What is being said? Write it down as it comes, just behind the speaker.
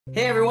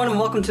Hey everyone and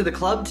welcome to the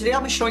club. Today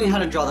I'll be showing you how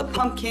to draw the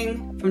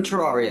Pumpking from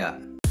Terraria.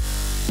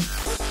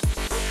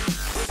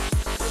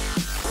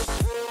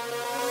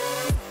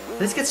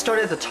 Let's get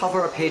started at the top of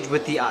our page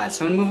with the eyes.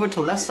 So I'm going to move over to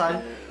the left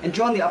side and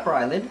draw on the upper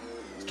eyelid.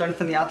 Starting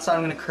from the outside,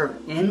 I'm going to curve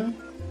in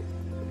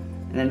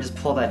and then just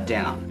pull that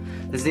down.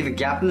 Let's leave a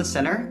gap in the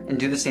center and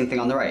do the same thing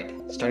on the right.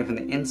 Starting from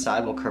the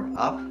inside, we'll curve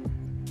up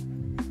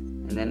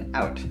and then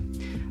out.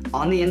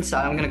 On the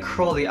inside, I'm going to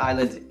curl the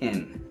eyelids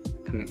in,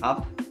 coming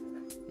up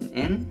and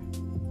in.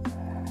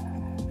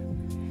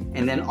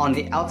 And then on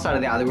the outside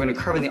of the eyelid, we're going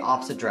to curve in the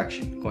opposite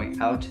direction,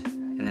 going out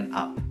and then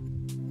up.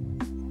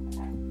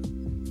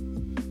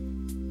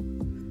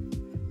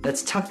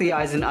 Let's tuck the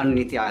eyes in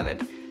underneath the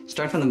eyelid.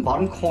 Starting from the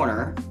bottom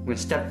corner, we're going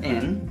to step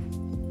in,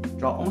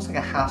 draw almost like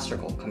a half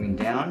circle, coming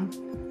down,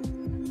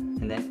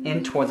 and then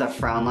in towards that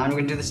frown line. We're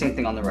going to do the same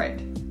thing on the right.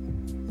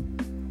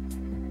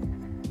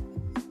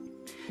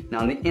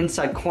 Now on the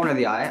inside corner of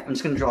the eye, I'm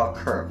just going to draw a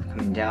curve,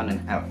 coming down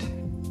and out.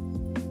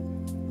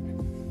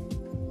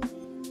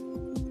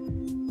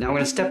 Now we're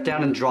going to step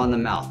down and draw in the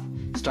mouth.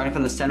 Starting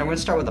from the center, we're going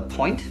to start with a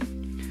point.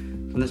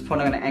 From this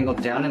point, I'm going to angle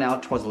down and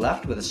out towards the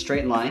left with a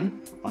straight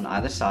line on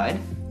either side.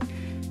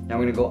 Now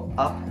we're going to go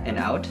up and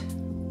out.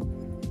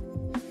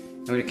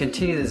 And we're going to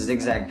continue this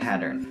zigzag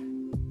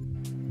pattern.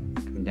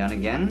 Coming down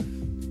again,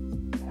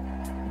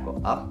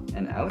 go up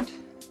and out.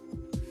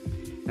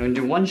 And we're going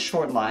to do one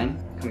short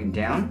line coming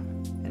down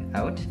and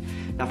out.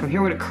 Now from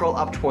here, we're going to curl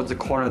up towards the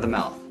corner of the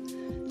mouth.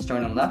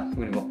 Starting on the left,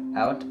 we're going to go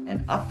out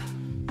and up.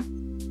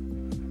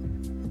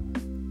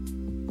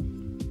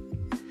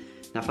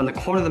 Now from the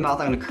corner of the mouth,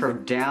 I'm going to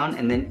curve down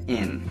and then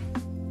in.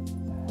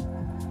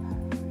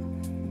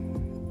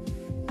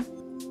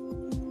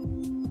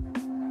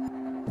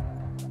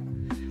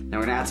 Now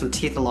we're going to add some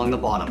teeth along the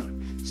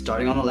bottom.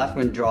 Starting on the left,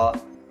 we're going to draw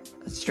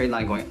a straight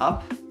line going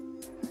up,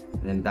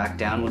 and then back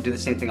down. We'll do the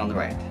same thing on the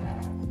right.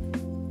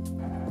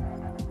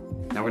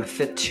 Now we're going to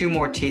fit two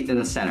more teeth in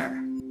the center.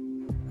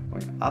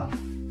 Going up,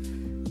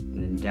 and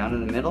then down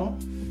in the middle,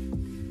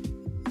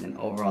 and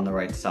over on the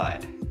right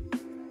side.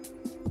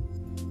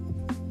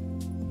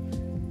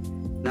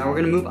 Now we're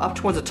going to move up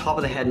towards the top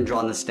of the head and draw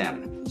on the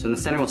stem. So in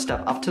the center, we'll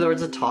step up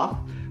towards the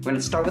top. We're going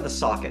to start with a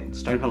socket.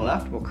 Starting from the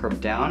left, we'll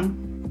curve down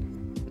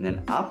and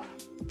then up.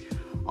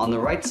 On the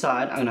right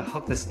side, I'm going to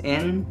hook this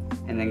in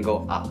and then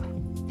go up.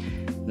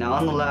 Now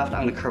on the left,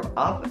 I'm going to curve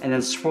up and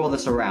then swirl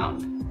this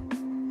around.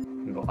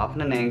 Go up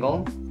in an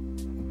angle,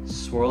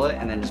 swirl it,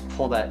 and then just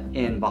pull that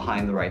in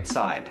behind the right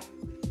side.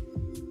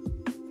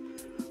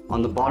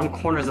 On the bottom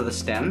corners of the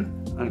stem,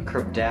 I'm going to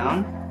curve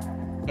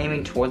down,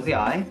 aiming towards the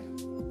eye.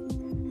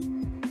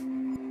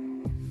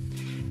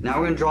 Now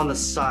we're going to draw on the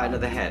side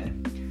of the head.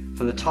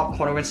 From the top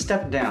corner, we're going to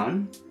step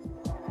down,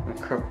 we're going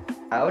to curve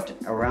out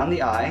around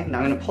the eye. Now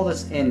I'm going to pull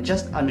this in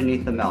just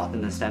underneath the mouth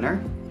in the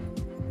center.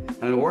 I'm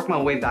going to work my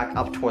way back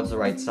up towards the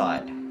right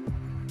side.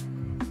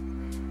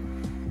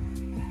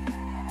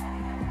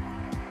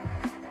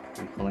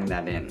 And pulling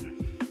that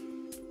in.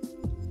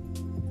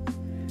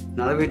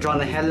 Now that we've drawn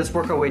the head, let's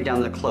work our way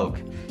down the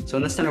cloak. So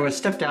in the center, we're going to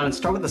step down and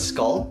start with the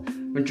skull. We're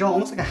going to draw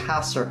almost like a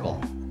half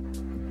circle,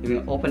 giving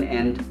an open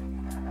end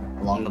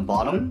along the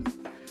bottom.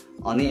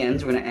 On the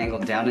ends, we're going to angle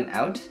down and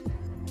out.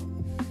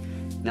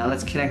 Now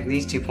let's connect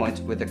these 2 points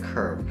with a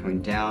curve,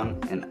 coming down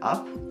and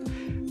up.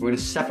 We're going to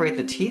separate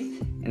the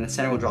teeth. In the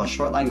center, we'll draw a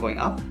short line going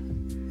up.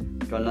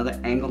 Draw another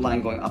angled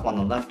line going up on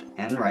the left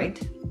and right.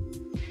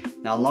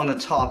 Now along the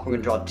top, we're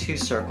going to draw 2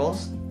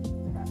 circles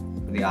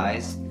for the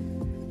eyes,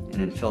 and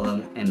then fill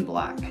them in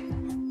black.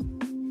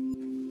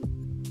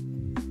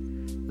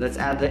 Let's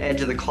add the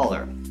edge of the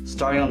collar.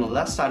 Starting on the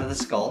left side of the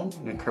skull,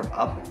 we're going to curve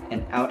up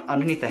and out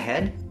underneath the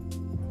head.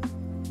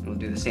 We'll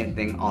do the same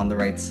thing on the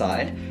right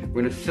side.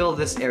 We're going to fill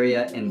this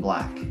area in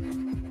black.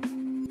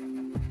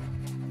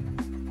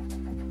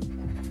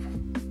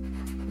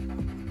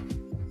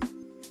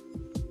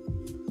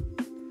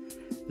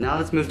 Now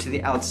let's move to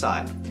the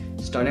outside.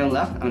 Starting on the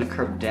left, I'm going to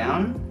curve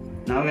down.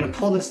 Now I'm going to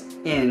pull this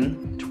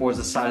in towards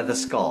the side of the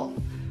skull.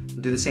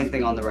 We'll do the same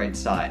thing on the right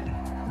side.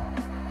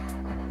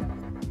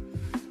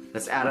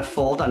 Let's add a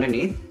fold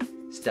underneath.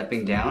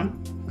 Stepping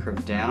down,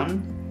 curve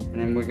down, and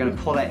then we're going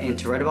to pull that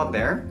into right about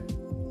there.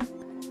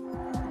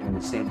 Doing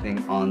the same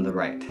thing on the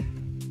right.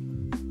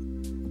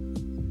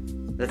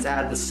 Let's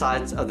add the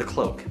sides of the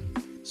cloak.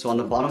 So on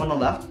the bottom on the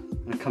left,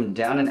 I'm going to come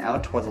down and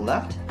out towards the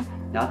left.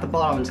 Now at the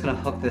bottom, I'm just going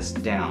to hook this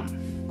down.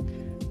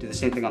 Do the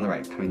same thing on the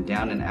right, coming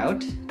down and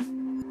out,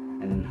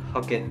 and then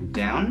hook it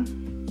down.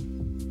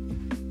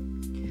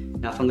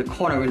 Now from the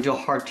corner, we're going to do a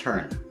hard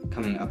turn,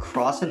 coming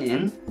across and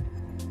in,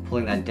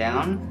 pulling that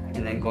down,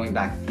 and then going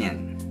back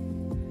in.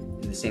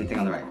 Do the same thing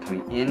on the right,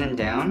 coming in and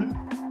down.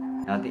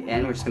 Now at the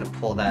end, we're just going to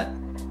pull that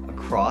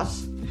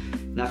across.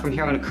 Now from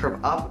here, I'm going to curve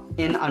up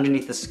in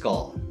underneath the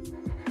skull. I'm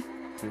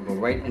going to go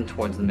right in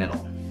towards the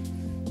middle.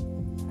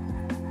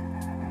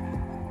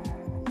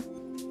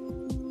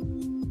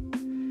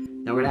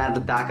 Now we're going to add the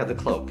back of the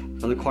cloak.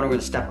 From the corner, we're going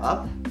to step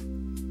up,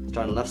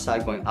 start on the left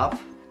side, going up,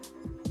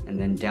 and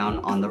then down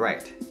on the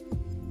right.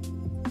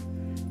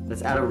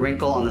 Let's add a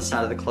wrinkle on the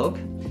side of the cloak.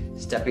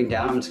 stepping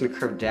down, I'm just going to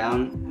curve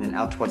down and then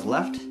out towards the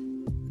left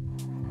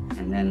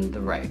and then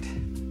the right.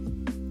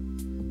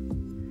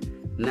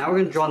 Now we're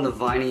going to draw on the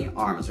viney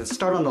arms. Let's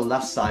start on the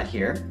left side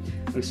here.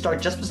 I'm going to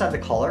start just beside the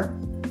collar,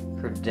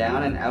 curve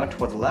down and out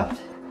towards the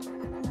left,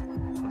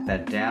 hook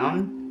that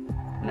down,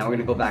 and now we're going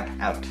to go back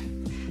out.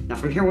 Now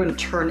from here we're going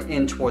to turn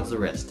in towards the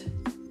wrist.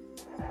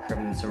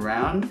 Curving this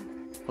around,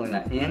 pulling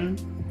that in,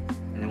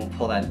 and then we'll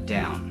pull that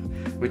down.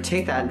 We're going to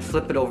take that and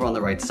flip it over on the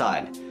right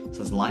side. So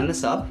let's line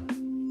this up,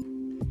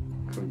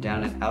 curve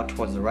down and out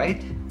towards the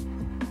right,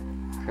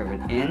 curve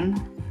it in.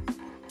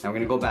 Now we're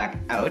going to go back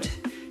out.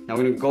 Now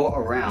we're going to go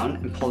around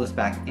and pull this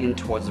back in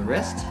towards the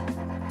wrist,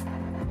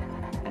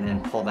 and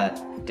then pull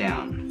that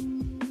down.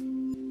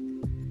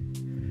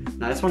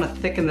 Now I just want to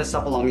thicken this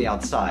up along the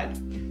outside.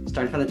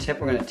 Starting from the tip,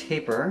 we're going to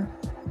taper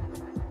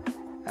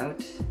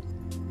out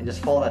and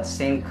just follow that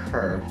same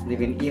curve,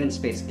 leaving an even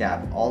spaced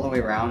gap all the way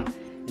around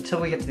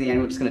until we get to the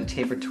end. We're just going to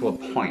taper to a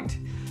point.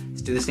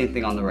 Let's do the same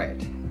thing on the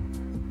right.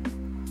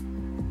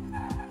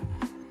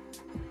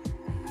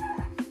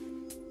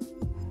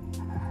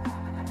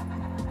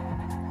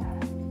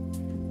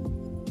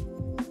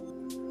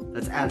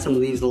 Let's add some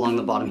leaves along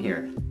the bottom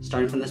here.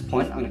 Starting from this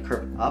point, I'm going to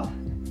curve up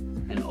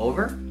and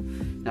over.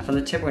 Now from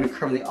the tip, we're going to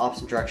curve in the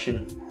opposite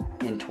direction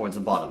in towards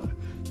the bottom.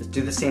 Let's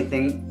do the same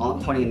thing,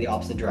 pointing in the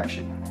opposite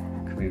direction.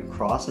 Curving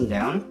across and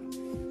down,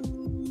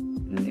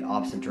 and in the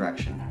opposite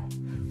direction.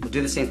 We'll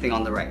do the same thing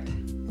on the right.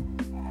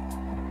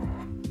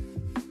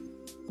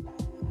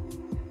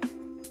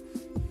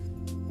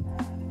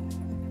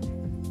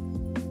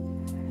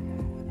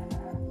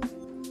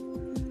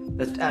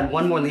 Let's add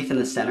one more leaf in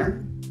the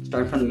center.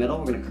 Starting from the middle,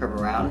 we're going to curve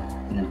around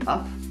and then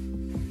up.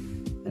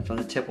 And from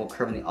the tip, we'll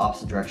curve in the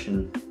opposite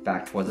direction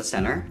back towards the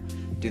center.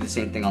 Do the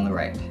same thing on the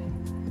right.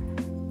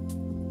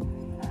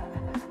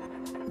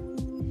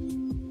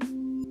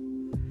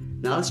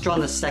 Now let's draw on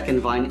the second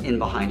vine in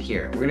behind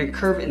here. We're going to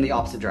curve in the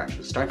opposite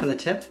direction. Start from the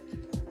tip,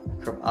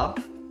 curve up,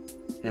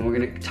 and then we're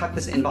going to tuck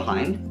this in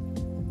behind,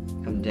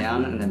 come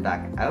down and then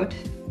back out.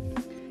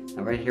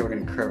 Now right here we're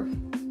going to curve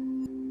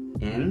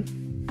in,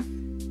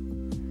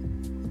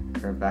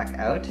 curve back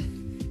out.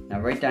 Now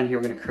right down here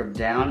we're going to curve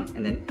down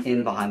and then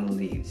in behind the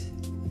leaves.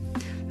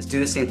 Let's do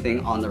the same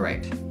thing on the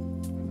right.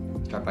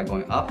 Start by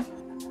going up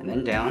and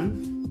then down,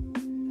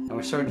 and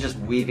we're sort of just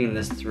weaving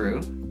this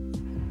through.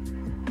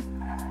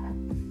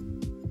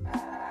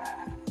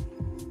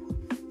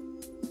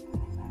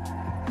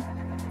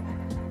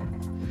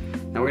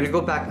 Now we're going to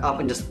go back up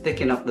and just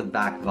thicken up the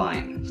back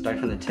vine. Starting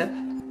from the tip,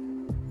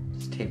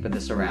 just taper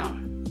this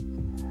around.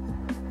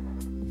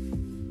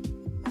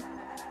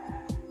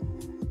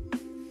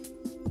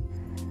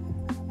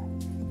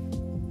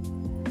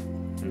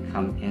 And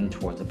come in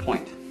towards a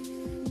point.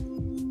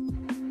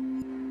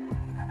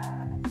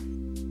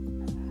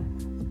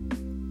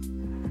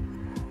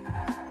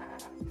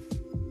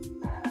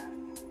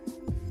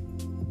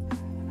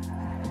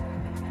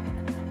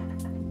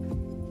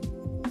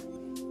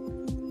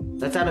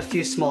 Let's add a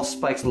few small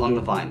spikes along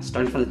the vine.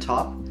 Starting from the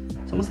top,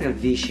 it's almost like a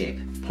V shape,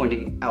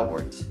 pointing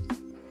outwards. So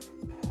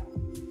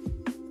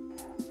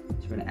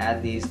we're going to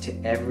add these to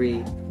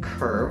every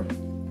curve.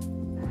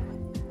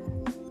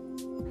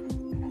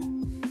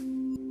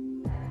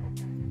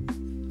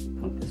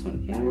 Point this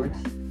one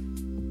inwards.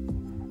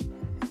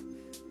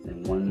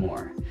 Then one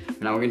more.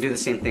 And now we're going to do the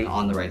same thing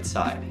on the right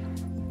side.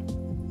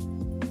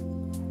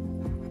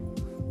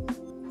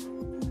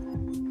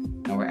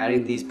 Now we're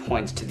adding these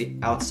points to the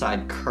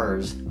outside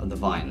curves of the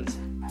vines.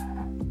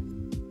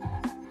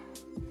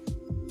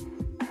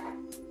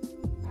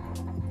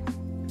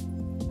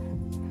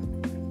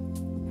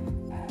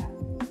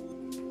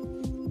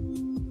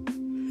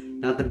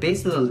 Now at the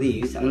base of the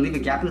leaves, I'm going to leave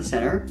a gap in the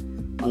center.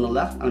 On the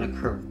left, I'm going to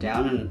curve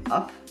down and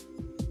up.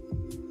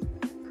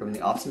 Curve in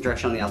the opposite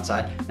direction on the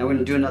outside. Now we're going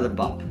to do another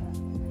bump.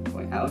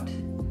 Going out,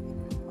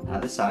 on the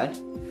other side.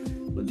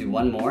 We'll do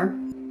one more.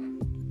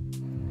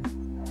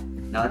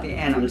 Now at the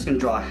end, I'm just going to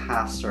draw a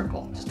half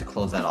circle just to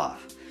close that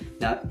off.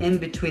 Now in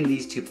between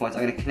these 2 points,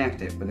 I'm going to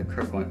connect it with a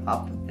curve going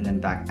up and then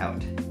back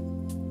out.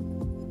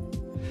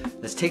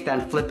 Let's take that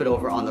and flip it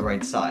over on the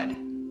right side.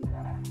 And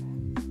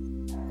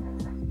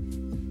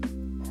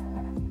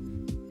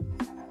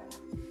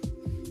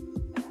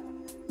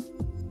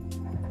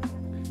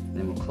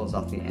then we'll close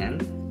off the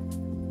end.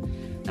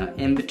 Now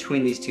in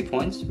between these 2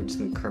 points, we're just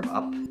going to curve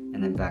up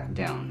and then back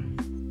down.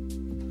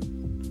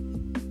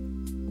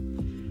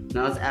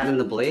 Now let's add in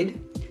the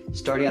blade.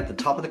 Starting at the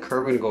top of the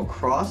curve, we're going to go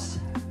across.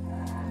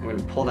 We're going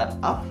to pull that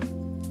up.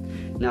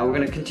 Now we're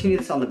going to continue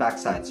this on the back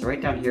side. So right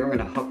down here, we're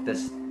going to hook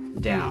this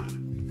down.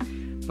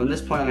 From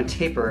this point, I'm going to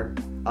taper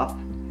up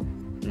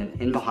and then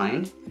in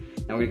behind.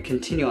 Now we're going to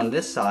continue on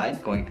this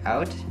side, going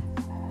out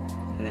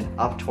and then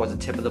up towards the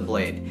tip of the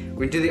blade. We're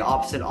going to do the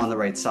opposite on the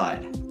right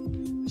side.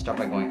 Start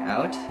by going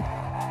out.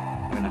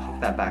 We're going to hook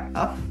that back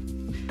up.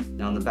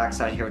 Now on the back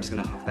side here, we're just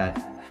going to hook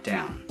that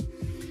down.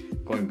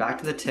 Going back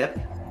to the tip,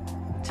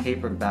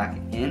 taper back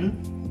in,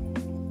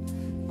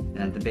 and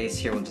at the base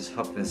here we'll just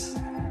hook this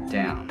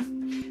down.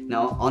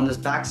 Now on this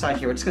back side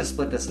here we're just going to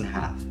split this in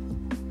half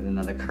with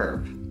another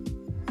curve.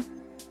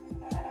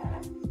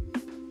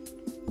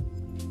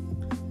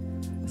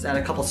 Let's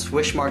add a couple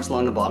swish marks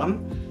along the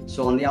bottom.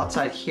 So on the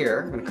outside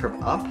here, I'm gonna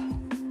curve up,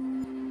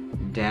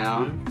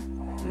 down,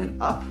 and then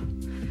up.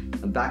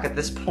 And back at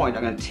this point,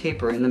 I'm gonna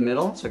taper in the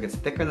middle so it gets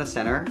thicker in the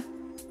center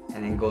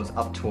and then goes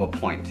up to a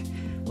point.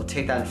 We'll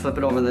take that and flip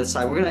it over to this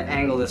side. We're gonna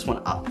angle this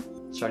one up.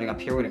 Starting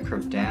up here, we're gonna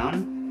curve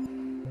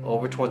down,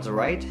 over towards the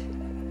right,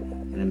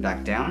 and then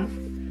back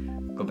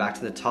down. Go back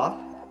to the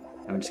top,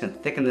 and we're just gonna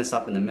thicken this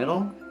up in the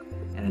middle,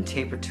 and then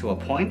taper to a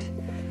point.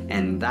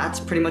 And that's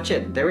pretty much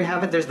it. There we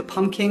have it. There's the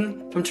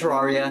Pumpking from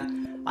Terraria.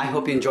 I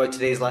hope you enjoyed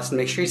today's lesson.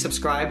 Make sure you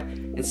subscribe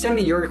and send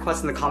me your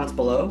requests in the comments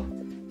below.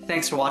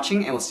 Thanks for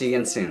watching, and we'll see you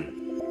again soon.